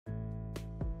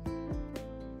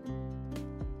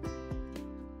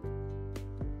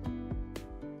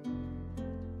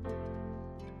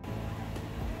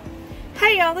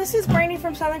Hey y'all, this is Brandy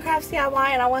from Southern Crafts DIY,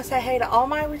 and I want to say hey to all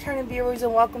my returning viewers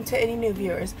and welcome to any new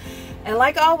viewers. And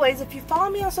like always, if you follow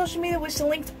me on social media, which the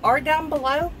links are down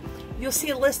below, you'll see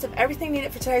a list of everything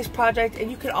needed for today's project,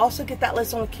 and you can also get that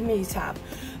list on the community tab.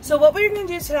 So what we're going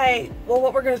to do today, well,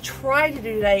 what we're going to try to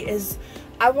do today is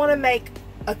I want to make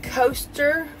a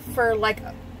coaster for like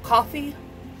coffee.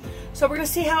 So we're going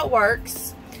to see how it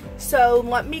works. So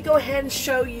let me go ahead and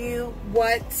show you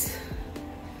what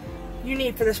you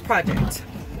need for this project.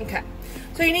 Okay,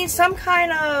 so you need some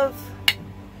kind of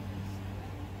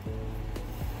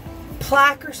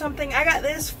plaque or something. I got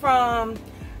this from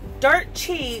Dirt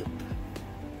Cheap,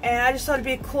 and I just thought it'd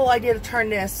be a cool idea to turn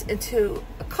this into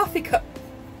a coffee cup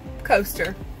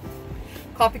coaster.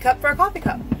 Coffee cup for a coffee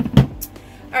cup.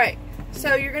 Alright,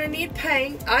 so you're going to need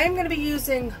paint. I am going to be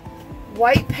using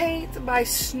white paint by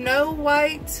Snow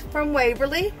White from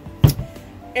Waverly,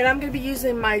 and I'm going to be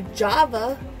using my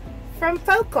Java from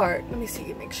Folk Art. Let me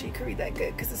see, make sure you can read that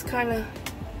good, because it's kind of,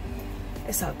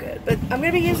 it's all good. But I'm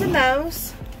going to be using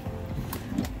those.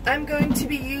 I'm going to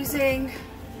be using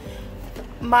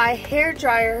my hair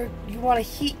dryer. You want a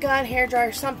heat gun, hair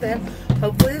dryer, something.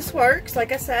 Hopefully this works.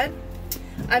 Like I said,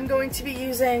 I'm going to be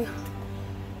using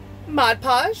Mod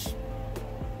Podge.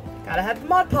 Gotta have the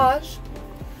Mod Podge.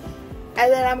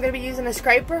 And then I'm going to be using a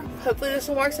scraper. Hopefully this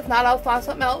one works. If not, I'll find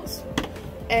something else.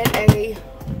 And a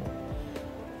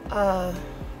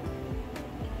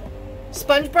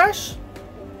sponge brush,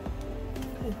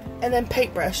 and then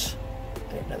paintbrush.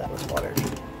 I didn't know that was water.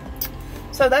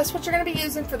 So that's what you're going to be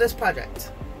using for this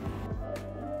project.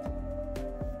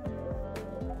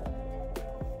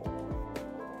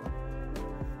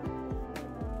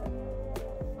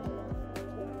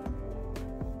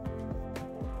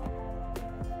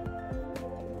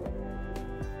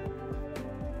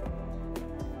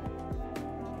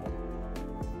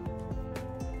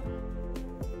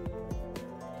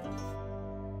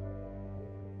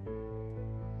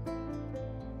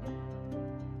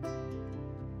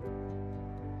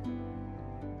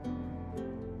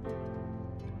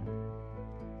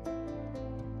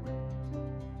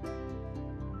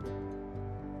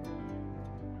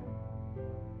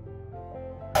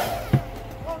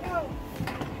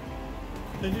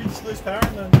 Did you just lose power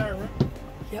in the entire room?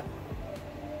 Yep.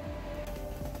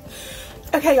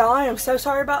 Okay, y'all, I am so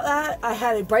sorry about that. I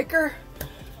had a breaker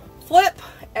flip,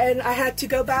 and I had to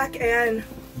go back and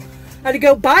I had to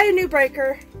go buy a new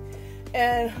breaker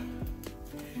and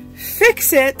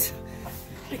fix it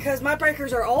because my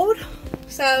breakers are old.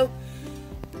 So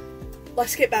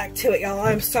let's get back to it, y'all.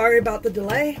 I'm sorry about the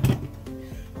delay.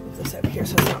 Move this over here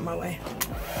so it's not in my way.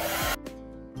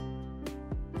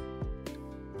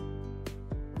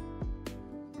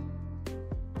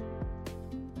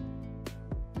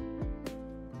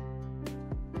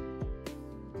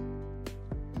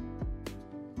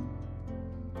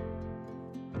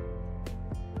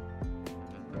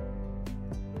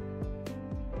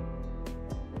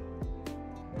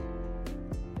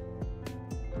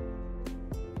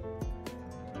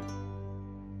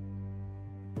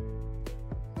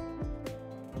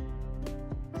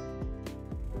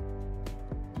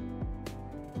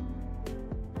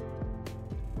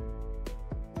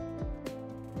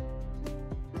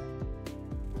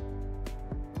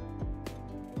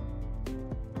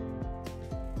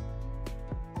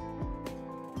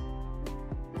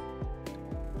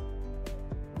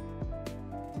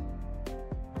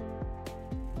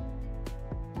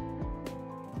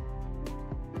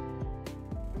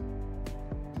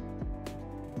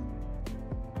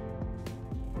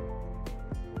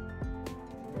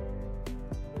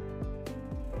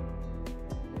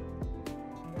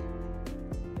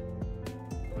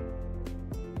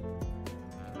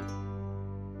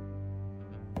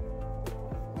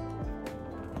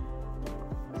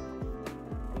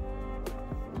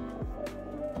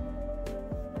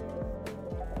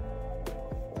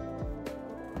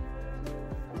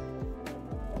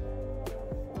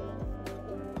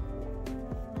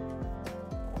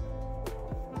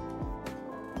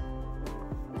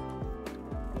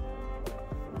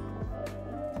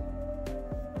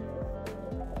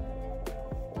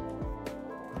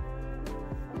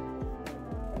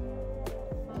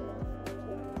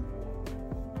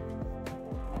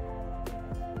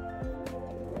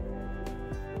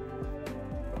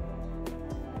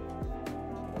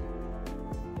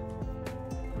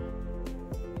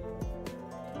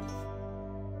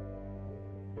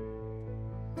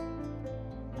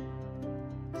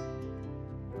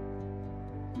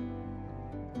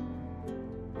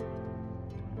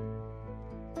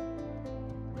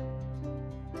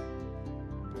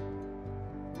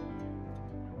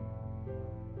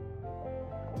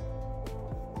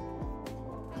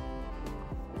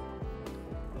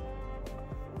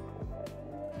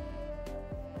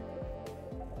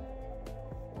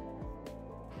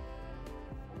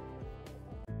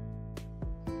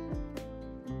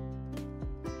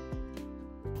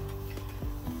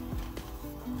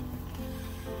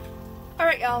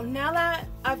 Alright y'all, now that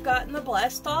I've gotten the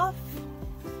blast off,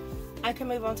 I can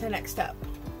move on to the next step.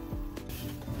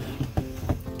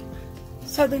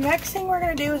 So the next thing we're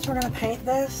going to do is we're going to paint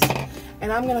this,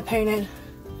 and I'm going to paint it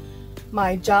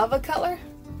my Java color.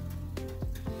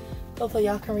 Hopefully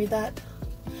y'all can read that.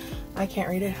 I can't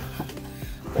read it,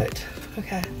 but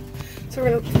okay. So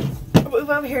we're going to move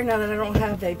over here now that I don't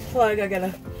have the plug I got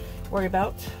to worry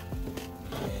about.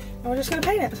 And we're just going to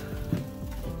paint it.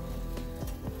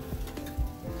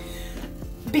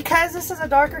 Because this is a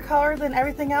darker color than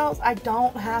everything else, I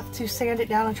don't have to sand it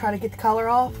down and try to get the color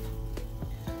off.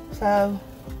 So,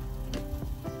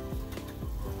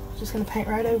 just going to paint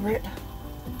right over it.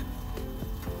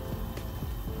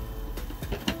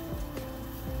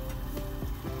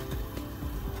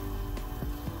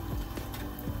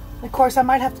 Of course, I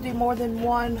might have to do more than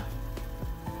one.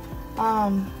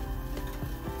 I'm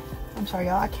sorry,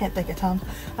 y'all. I can't think of times.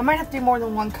 I might have to do more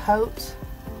than one coat.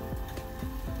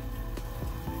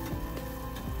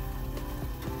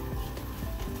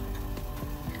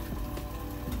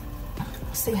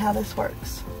 Let's see how this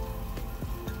works.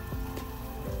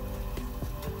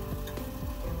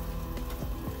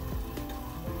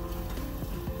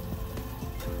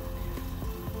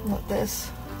 Let this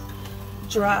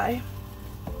dry.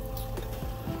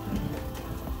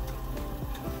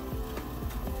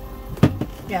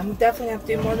 Yeah, I'm definitely have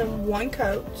to do more than one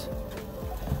coat.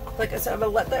 Like I said, I'm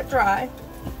gonna let that dry,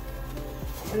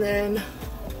 and then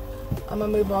I'm gonna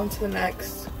move on to the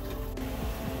next.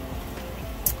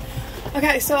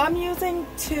 Okay, so I'm using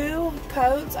 2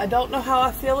 coats. I don't know how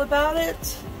I feel about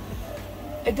it.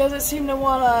 It doesn't seem to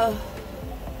want to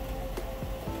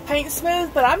paint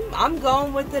smooth, but I'm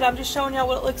going with it. I'm just showing y'all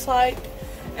what it looks like,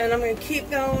 and I'm gonna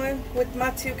keep going with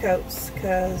my 2 coats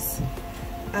because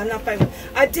I'm not favorite.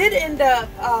 I did end up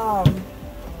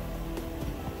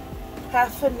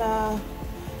having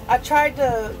I tried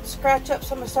to scratch up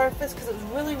some of the surface because it was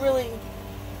really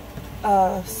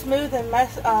smooth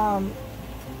and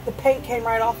the paint came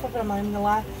right off of it. I'm not even gonna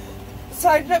lie. So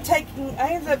I ended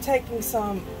up taking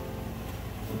some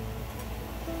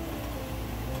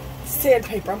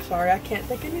sandpaper. I'm sorry, I can't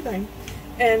think of anything,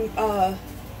 and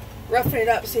roughing it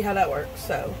up. See how that works.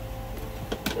 So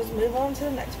let's move on to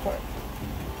the next part.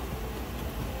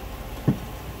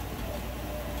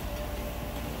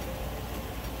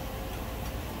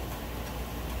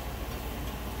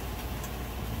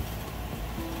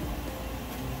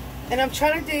 And I'm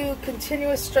trying to do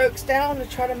continuous strokes down to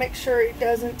try to make sure it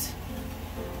doesn't,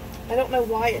 I don't know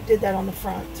why it did that on the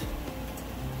front.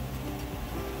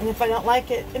 And if I don't like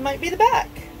it, it might be the back.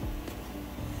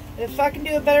 And if I can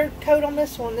do a better coat on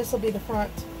this one, this will be the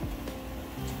front.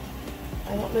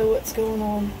 I don't know what's going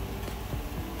on.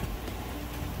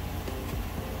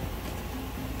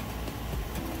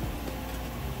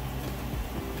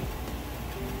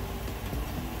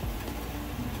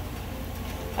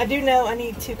 I do know I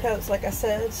need 2 coats, like I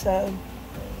said, so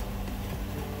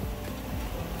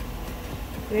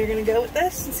we're going to go with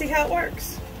this and see how it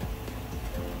works.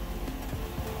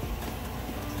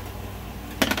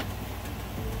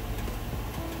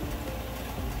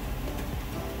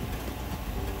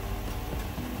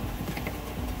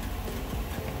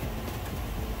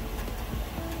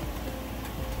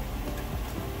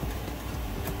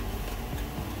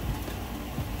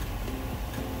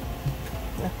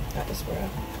 That was where I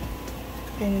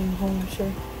painted in hole, I'm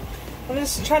sure. I'm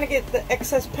just trying to get the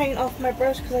excess paint off my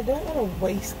brush because I don't want to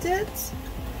waste it. So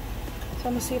I'm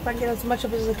going to see if I can get as much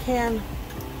of it as I can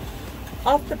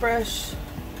off the brush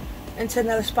into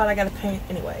another spot I got to paint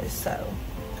anyways. So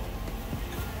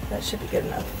that should be good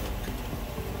enough.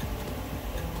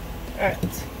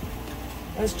 Alright.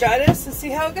 Let's dry this and see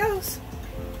how it goes.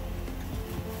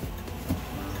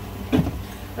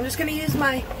 I'm just going to use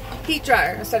my heat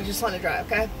dryer instead of just letting it dry,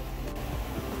 okay?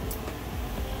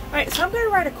 Alright, so I'm going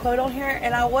to write a quote on here,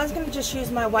 and I was going to just use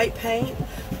my white paint,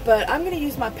 but I'm going to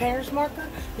use my painter's marker.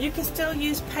 You can still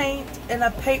use paint and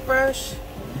a paintbrush,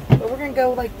 but we're going to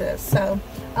go like this. So,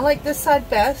 I like this side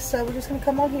best, so we're just going to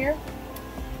come on here,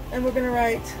 and we're going to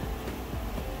write,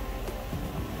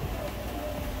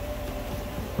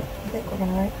 I think we're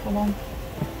going to write, hold on.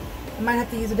 I might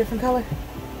have to use a different color.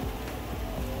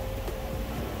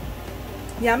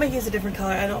 Yeah, I'm going to use a different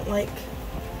color. I don't like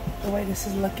the way this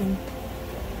is looking.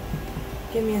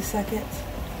 Give me a second.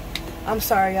 I'm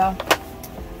sorry, y'all.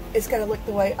 It's got to look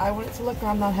the way I want it to look or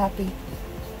I'm not happy.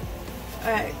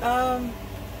 Alright,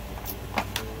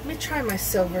 let me try my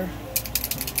silver.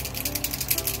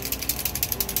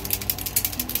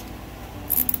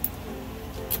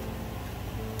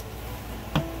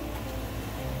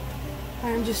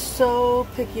 I'm just so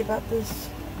picky about this.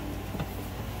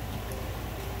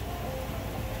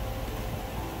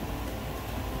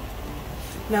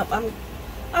 Nope,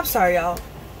 I'm sorry, y'all.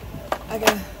 I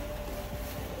gotta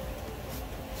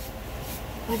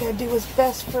do what's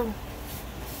best for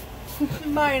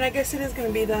mine. I guess it is gonna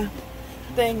be the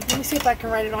thing. Let me see if I can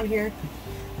write it on here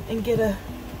and get a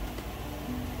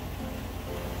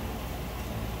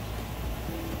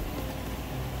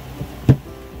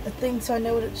thing so I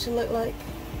know what it should look like.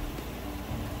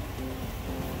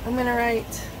 I'm gonna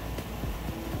write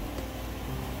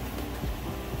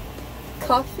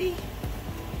coffee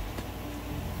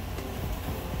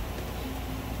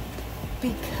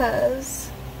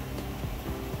because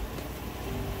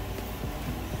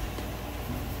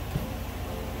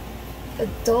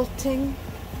adulting,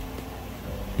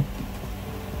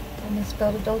 I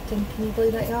misspelled adulting, can you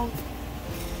believe that, y'all?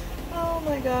 Oh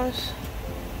my gosh.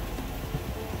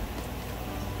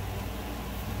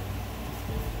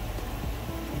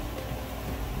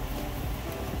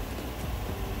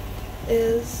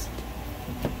 Is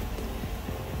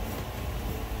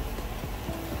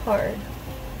hard.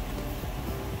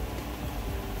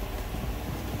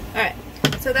 Alright,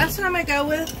 so that's what I'm going to go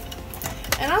with.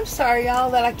 And I'm sorry, y'all,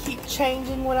 that I keep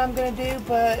changing what I'm going to do,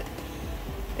 but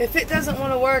if it doesn't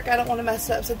want to work, I don't want to mess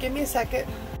up. So give me a second.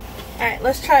 Alright,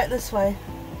 let's try it this way.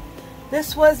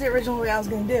 This was the original way I was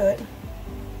going to do it.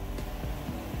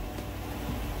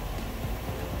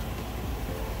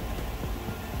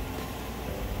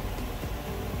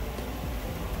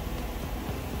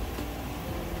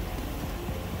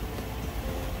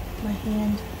 My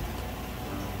hand.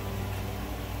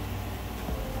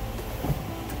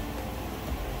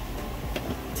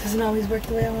 Doesn't always work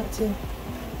the way I want it to.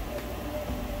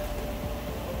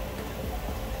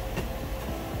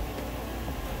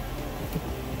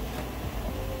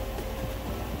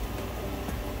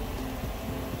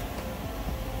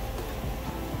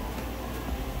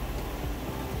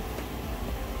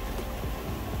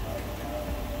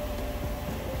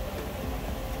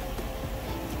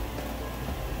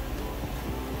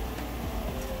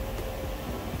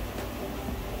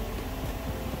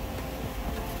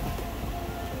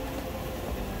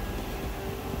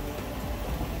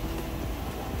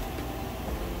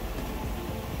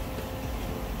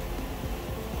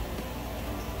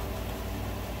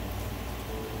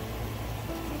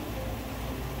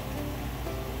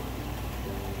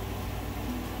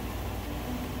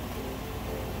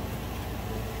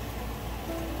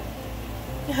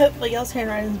 Hopefully y'all's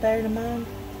handwriting is better than mine,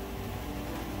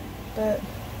 but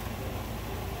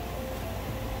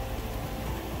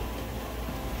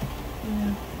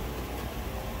yeah.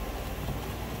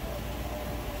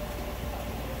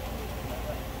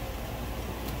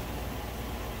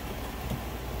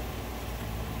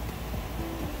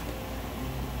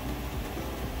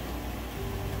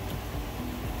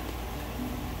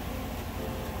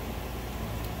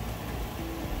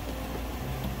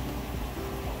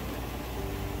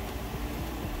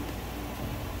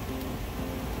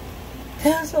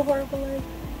 That was a horrible leg.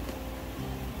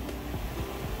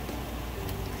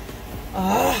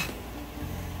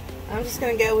 I'm just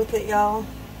gonna go with it, y'all.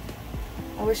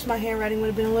 I wish my handwriting would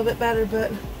have been a little bit better,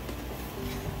 but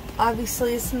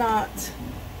obviously it's not.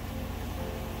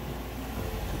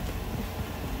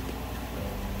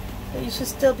 But you should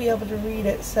still be able to read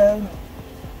it, so.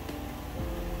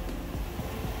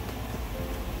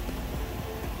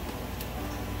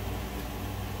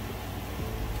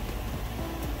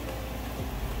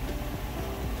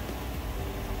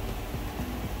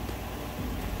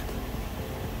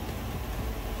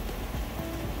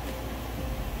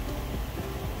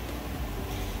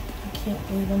 I can't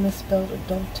believe I misspelled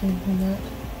adulting on that.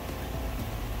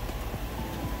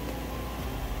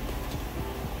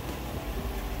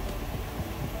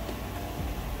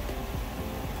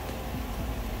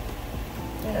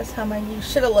 Yeah, that's how my U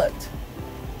should have looked.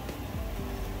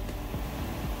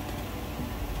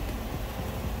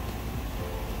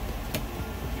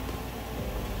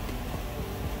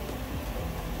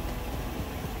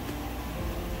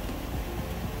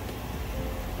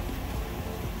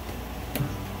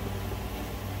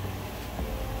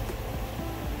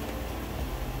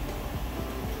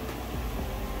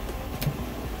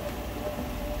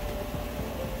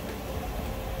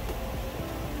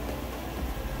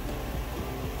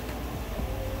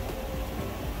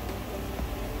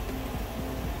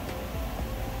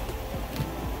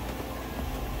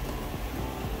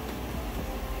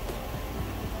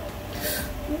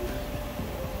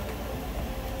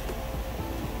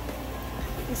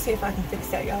 Let's see if I can fix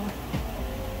that, y'all.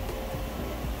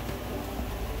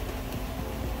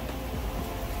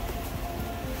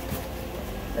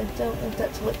 I don't want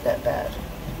that to look that bad.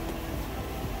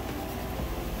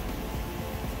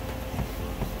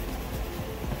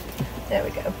 There we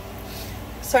go.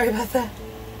 Sorry about that.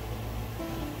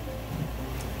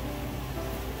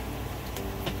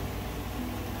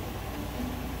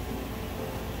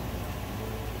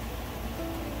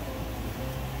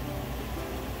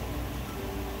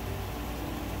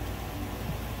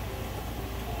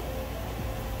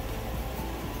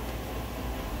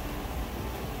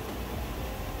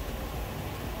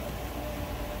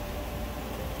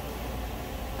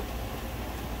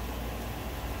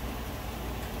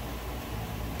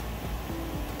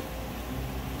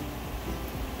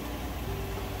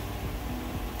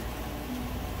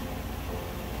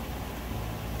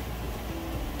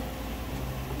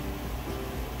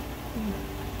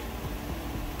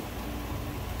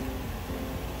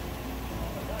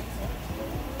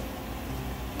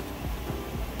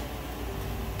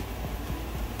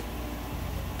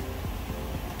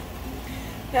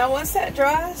 Now once that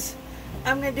dries,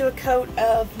 I'm going to do a coat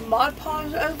of Mod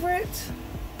Podge over it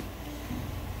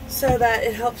so that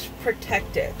it helps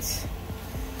protect it.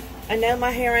 I know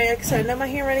my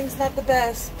handwriting's not the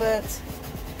best, but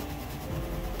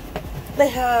they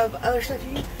have other stuff.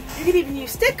 You could even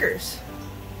use stickers.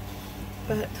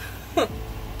 But alright,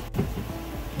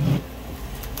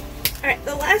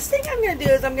 the last thing I'm going to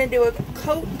do is I'm going to do a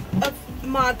coat of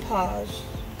Mod Podge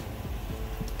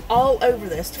all over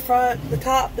this, the front, the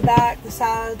top, the back, the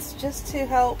sides, just to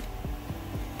help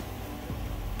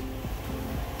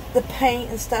the paint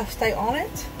and stuff stay on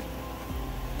it,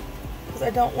 because I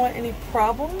don't want any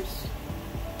problems.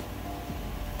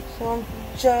 So I'm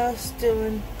just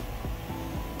doing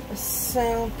a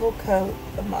simple coat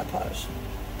of Mod Podge.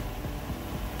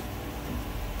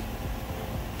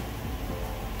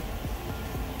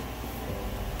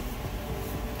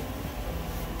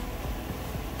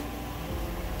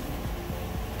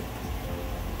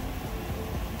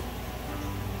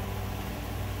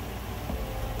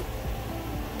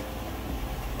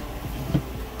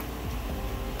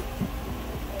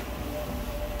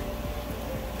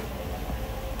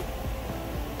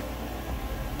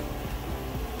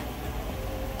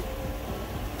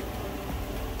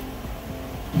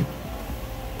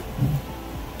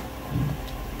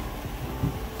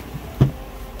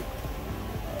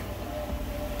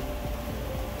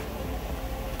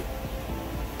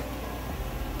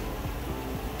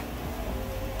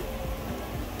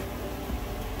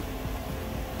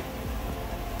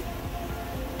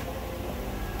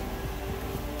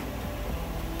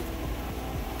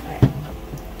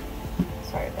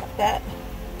 Sorry about that.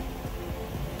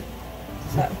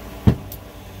 So,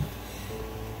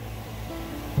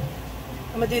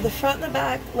 I'm going to do the front and the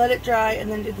back, let it dry, and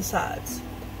then do the sides.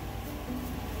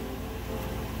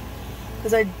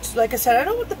 Because like I said, I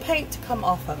don't want the paint to come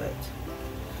off of it.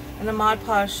 And the Mod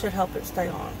Podge should help it stay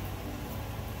on.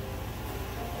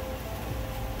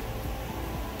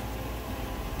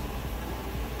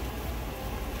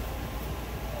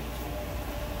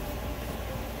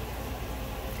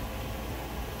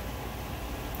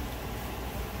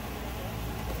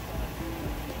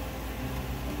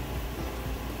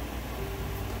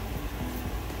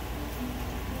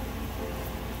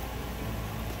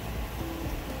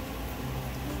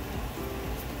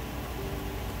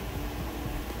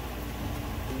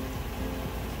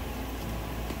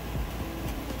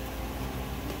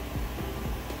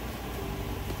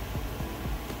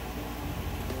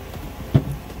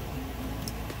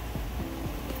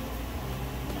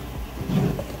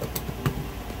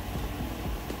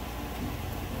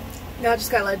 Now I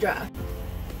just gotta let it dry.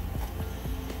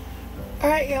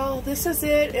 Alright y'all, this is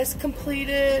it. It's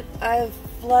completed. I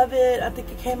love it. I think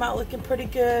it came out looking pretty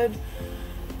good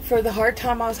for the hard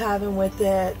time I was having with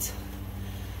it.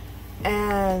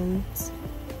 And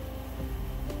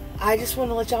I just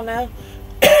want to let y'all know,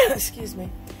 excuse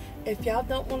me, if y'all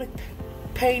don't want to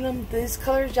paint them these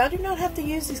colors, y'all do not have to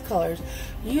use these colors.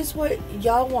 Use what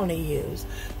y'all want to use.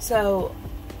 So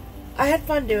I had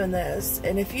fun doing this,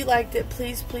 and if you liked it,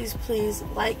 please, please, please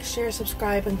like, share,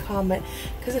 subscribe, and comment,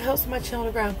 because it helps my channel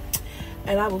to grow.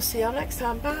 And I will see y'all next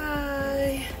time.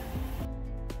 Bye.